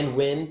understand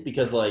wind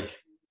because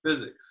like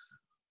Physics.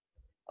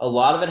 a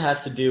lot of it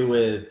has to do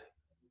with.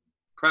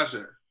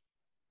 Pressure.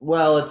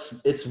 Well,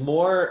 it's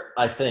more,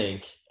 I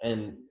think,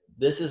 and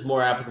this is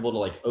more applicable to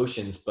like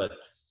oceans, but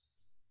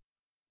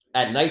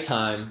at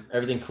nighttime,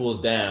 everything cools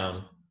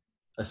down,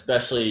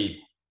 especially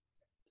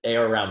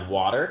air around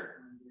water.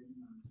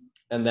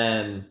 And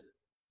then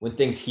when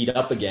things heat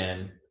up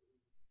again,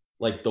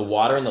 like the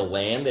water and the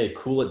land, they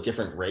cool at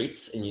different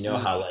rates. And you know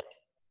how like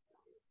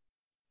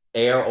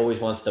air always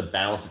wants to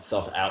balance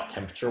itself out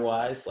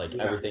temperature-wise, like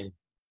everything.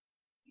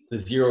 The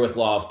zeroth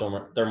law of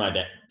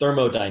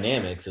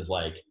thermodynamics is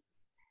like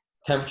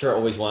temperature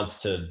always wants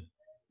to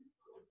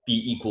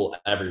be equal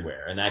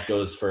everywhere, and that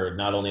goes for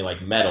not only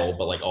like metal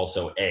but like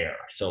also air.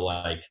 So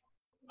like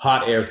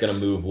hot air is going to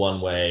move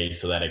one way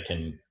so that it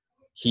can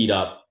heat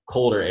up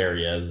colder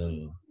areas,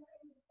 and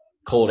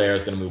cold air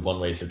is going to move one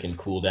way so it can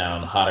cool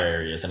down hotter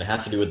areas, and it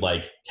has to do with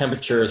like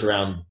temperatures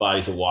around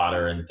bodies of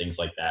water and things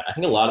like that. I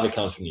think a lot of it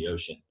comes from the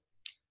ocean.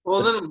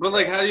 Well, then, but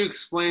like, how do you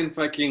explain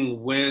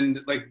fucking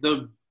wind? Like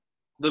the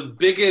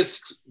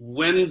biggest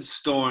wind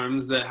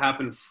storms that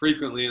happen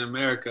frequently in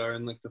America are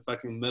in like the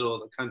fucking middle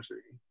of the country.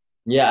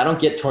 Yeah, I don't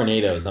get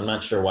tornadoes. I'm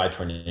not sure why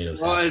tornadoes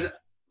happen.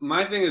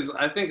 My thing is,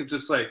 I think it's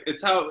just like,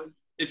 it's how,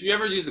 if you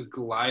ever use a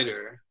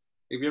glider,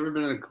 if you ever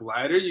been in a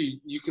glider,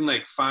 you can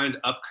like find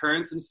up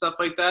currents and stuff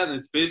like that. And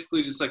it's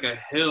basically just like a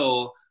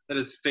hill that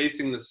is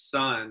facing the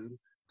sun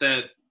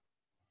that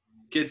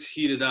gets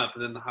heated up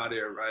and then the hot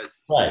air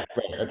rises. Right.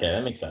 Okay,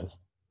 that makes sense.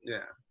 Yeah.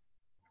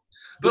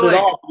 But like,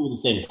 they're all doing the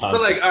same concept.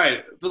 But like, all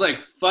right, but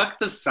like, fuck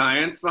the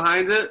science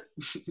behind it.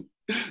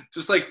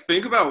 Just like,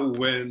 think about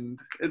wind.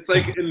 It's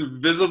like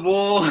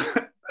invisible,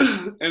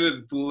 and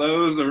it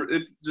blows, or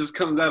it just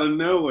comes out of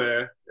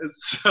nowhere.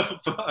 It's so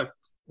fucked.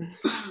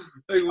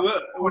 Like,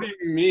 what do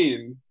you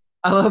mean?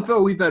 I love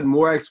how we've had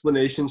more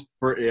explanations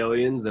for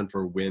aliens than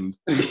for wind.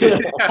 Yeah.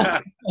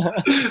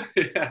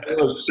 Yeah.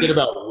 Oh, shit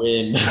about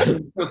wind.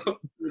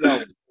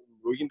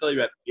 We can tell you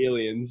about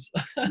aliens.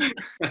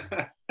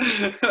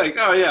 Like,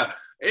 oh yeah,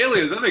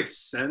 aliens. That makes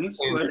sense.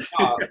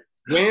 Like,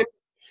 Wind?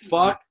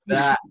 Fuck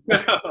that.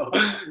 no,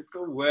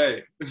 go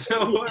away.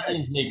 No way.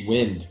 Aliens make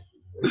wind.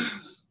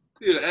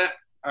 Dude, all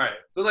right,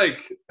 but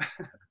like,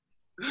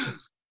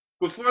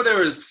 before there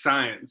was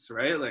science,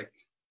 right? Like,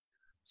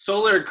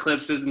 solar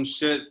eclipses and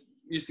shit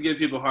used to give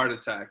people heart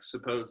attacks,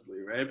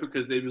 supposedly, right?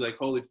 Because they'd be like,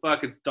 holy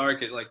fuck, it's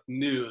dark at like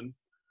noon.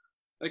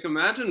 Like,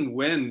 imagine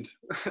wind.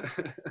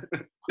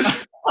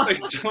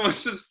 Like,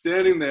 someone's just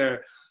standing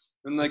there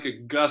and like a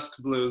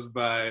gust blows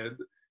by. I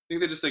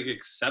think they just like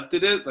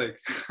accepted it. Like,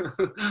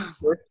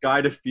 First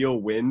guy to feel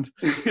wind.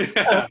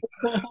 yeah.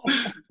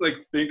 Like,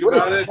 think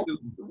about it.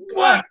 Just,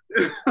 what?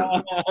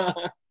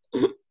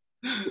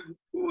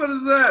 What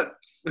is that?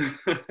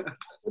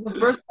 The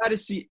first guy to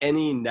see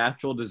any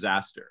natural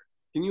disaster.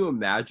 Can you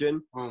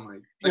imagine? Oh my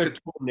Like god. a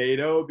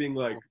tornado being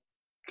like,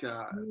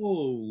 God,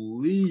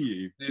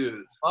 holy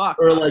dude. fuck.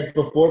 Or like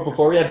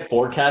before we had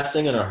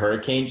forecasting and a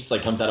hurricane just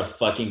like comes out of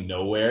fucking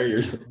nowhere.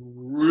 You're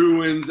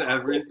Ruins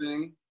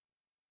everything.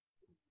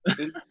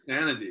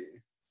 Insanity.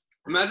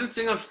 Imagine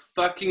seeing a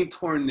fucking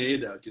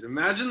tornado, dude.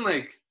 Imagine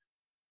like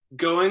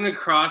going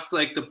across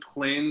like the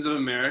plains of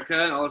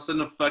America, and all of a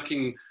sudden a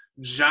fucking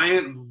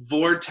giant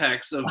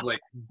vortex of like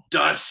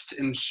dust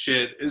and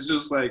shit is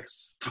just like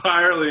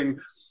spiraling,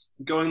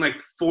 going like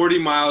 40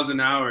 miles an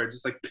hour,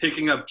 just like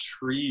picking up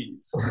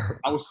trees.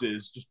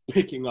 Houses, just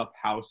picking up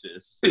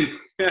houses.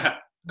 Yeah.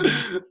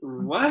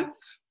 What?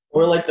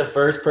 Or like the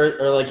first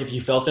or like if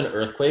you felt an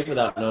earthquake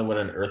without knowing what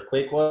an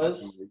earthquake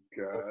was. Oh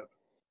my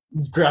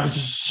god. Ground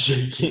just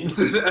shaking.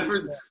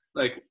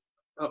 Like,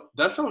 oh,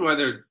 that's probably why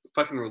their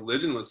fucking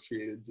religion was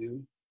created,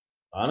 dude.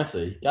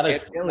 Honestly, gotta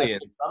explain that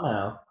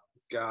somehow.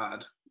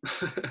 God.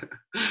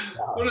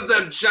 What is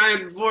that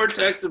giant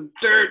vortex of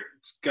dirt?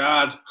 It's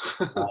God.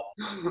 I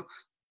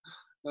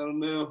don't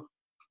know.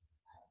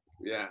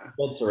 Yeah.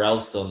 But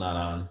Sorrell's still not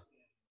on.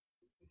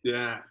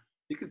 Yeah.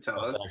 You could tell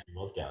us.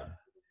 Was God.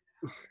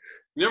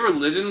 You know,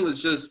 religion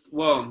was just,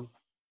 well,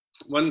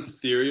 one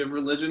theory of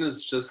religion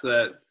is just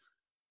that,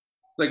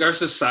 like, our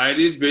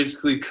societies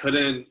basically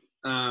couldn't,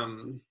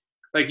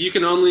 like, you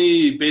can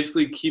only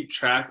basically keep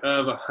track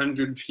of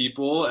 100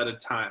 people at a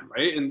time,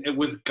 right? And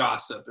with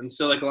gossip. And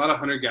so, like, a lot of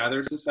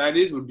hunter-gatherer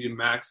societies would be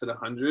maxed at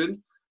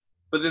 100.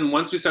 But then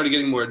once we started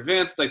getting more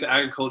advanced, like the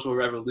agricultural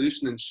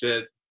revolution and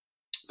shit,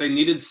 they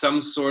needed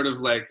some sort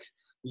of, like,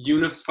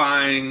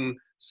 unifying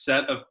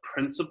set of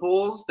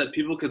principles that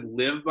people could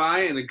live by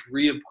and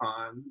agree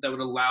upon that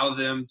would allow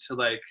them to,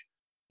 like,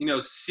 you know,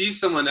 see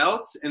someone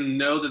else and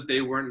know that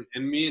they weren't an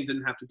enemy and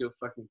didn't have to go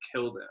fucking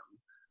kill them.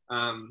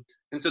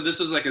 And so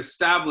this was like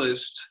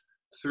established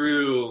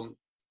through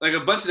like a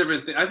bunch of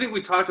different things. I think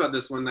we talked about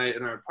this one night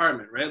in our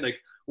apartment, right? Like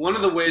one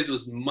of the ways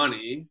was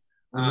money.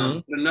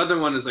 But another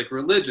one is like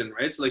religion,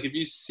 right? So like if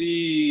you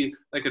see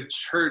like a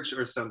church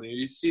or something,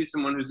 you see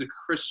someone who's a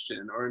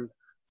Christian or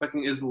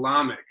fucking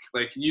Islamic,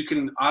 like you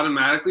can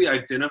automatically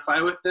identify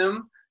with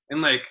them.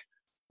 And like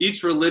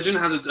each religion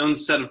has its own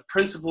set of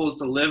principles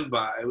to live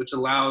by, which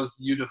allows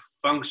you to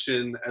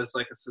function as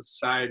like a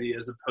society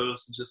as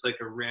opposed to just like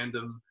a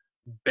random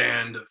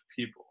band of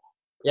people.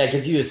 Yeah, it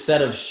gives you a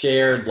set of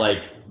shared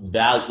like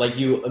value. Like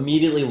you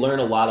immediately learn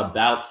a lot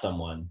about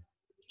someone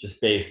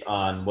just based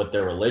on what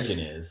their religion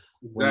is.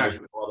 Exactly. When there's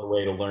no other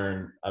way to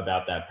learn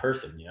about that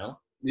person, you know?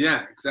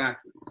 Yeah,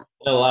 exactly.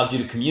 It allows you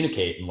to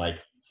communicate and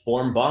like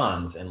form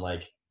bonds and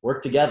like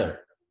work together.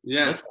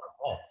 Yeah. It makes a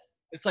lot of sense.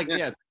 It's like,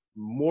 yeah, it's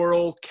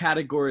moral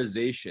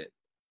categorization.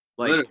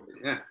 Like, literally,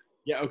 yeah.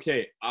 Yeah,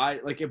 okay. I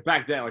like it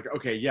back then, like,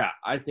 okay, yeah,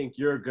 I think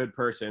you're a good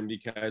person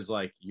because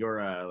like you're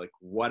a like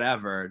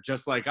whatever,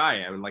 just like I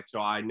am. And like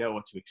so I know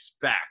what to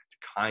expect,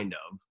 kind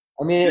of.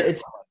 I mean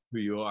it's who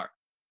you are.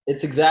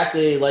 It's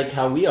exactly like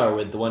how we are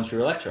with the One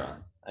True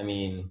Electron. I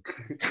mean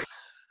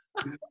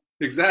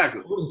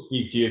Exactly. I wouldn't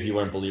speak to you if you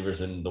weren't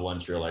believers in the One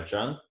True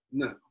Electron.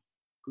 No.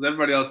 Because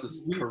everybody else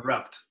is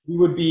corrupt. We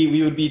would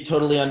be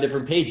totally on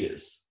different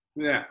pages.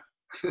 Yeah.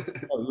 We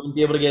wouldn't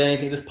be able to get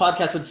anything. This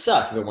podcast would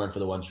suck if it weren't for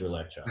the One True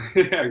Electron.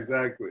 Yeah,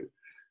 exactly.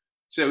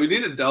 Shit, we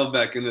need to delve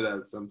back into that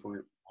at some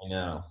point. I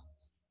know.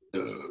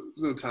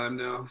 There's no time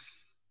now.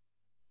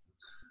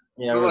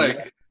 Yeah, but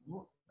like,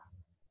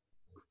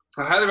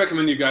 I highly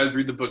recommend you guys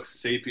read the book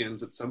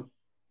 *Sapiens* at some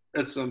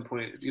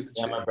point if you get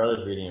the chance. My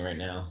brother's reading it right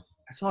now.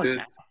 I saw an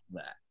ad for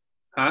that.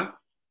 Huh? I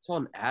saw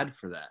an ad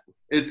for that.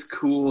 It's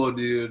cool,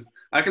 dude.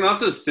 I can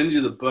also send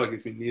you the book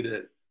if you need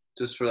it,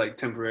 just for like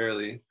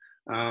temporarily.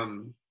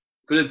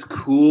 But it's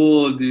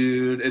cool,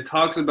 dude. It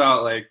talks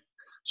about like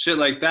shit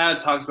like that.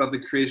 It talks about the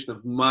creation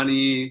of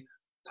money.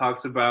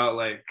 Talks about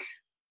like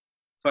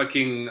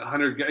fucking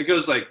 100. It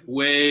goes like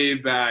way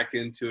back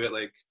into it,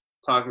 like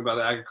talking about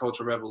the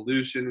agricultural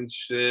revolution and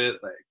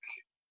shit. Like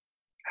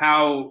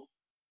how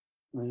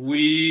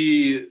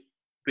we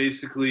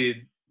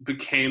basically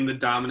became the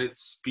dominant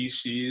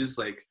species.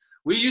 Like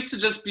we used to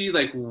just be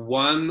like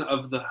one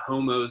of the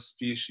Homo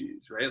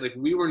species, right? Like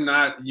we were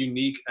not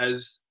unique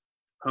as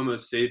Homo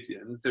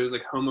sapiens. There was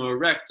like Homo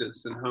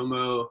erectus and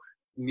Homo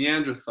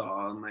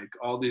Neanderthal and like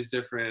all these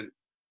different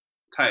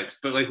types.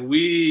 But like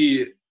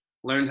we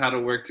learned how to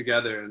work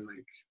together and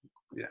like,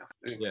 yeah.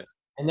 Anyways. Yes.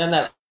 And then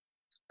that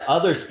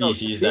other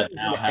species that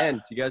now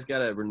has. You guys got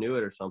to renew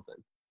it or something.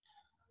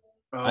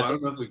 Oh, I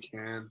don't know if we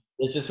can.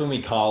 It's just when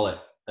we call it.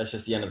 That's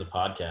just the end of the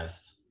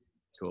podcast.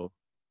 Cool.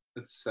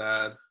 It's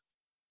sad.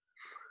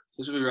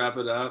 So should we wrap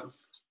it up?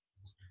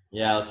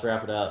 Yeah, let's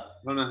wrap it up.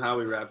 I don't know how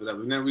we wrap it up.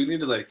 We need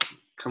to like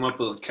come up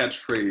with a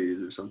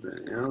catchphrase or something,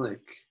 you know,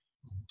 like.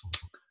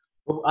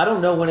 Well, I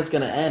don't know when it's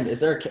gonna end.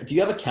 Do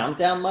you have a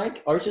countdown,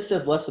 Mike? Ours just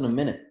says less than a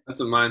minute. That's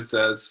what mine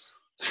says.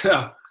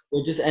 So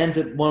it just ends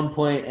at one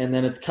point, and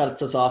then it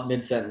cuts us off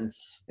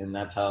mid-sentence, and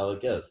that's how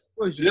it goes.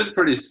 It is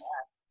pretty.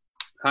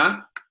 Huh?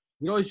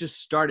 You can always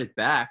just start it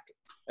back,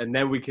 and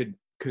then we could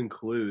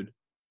conclude.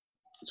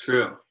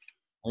 True.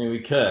 I mean, we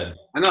could.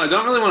 I know. I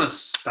don't really want to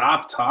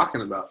stop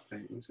talking about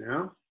things, you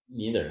know.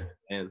 Neither.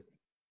 And.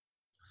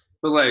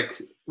 But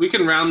like, we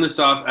can round this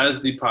off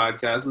as the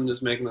podcast and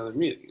just make another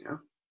meeting, you know?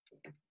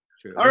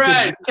 True. All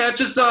right,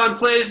 catch us on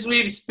Play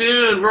Sweep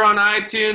Spoon. We're on iTunes.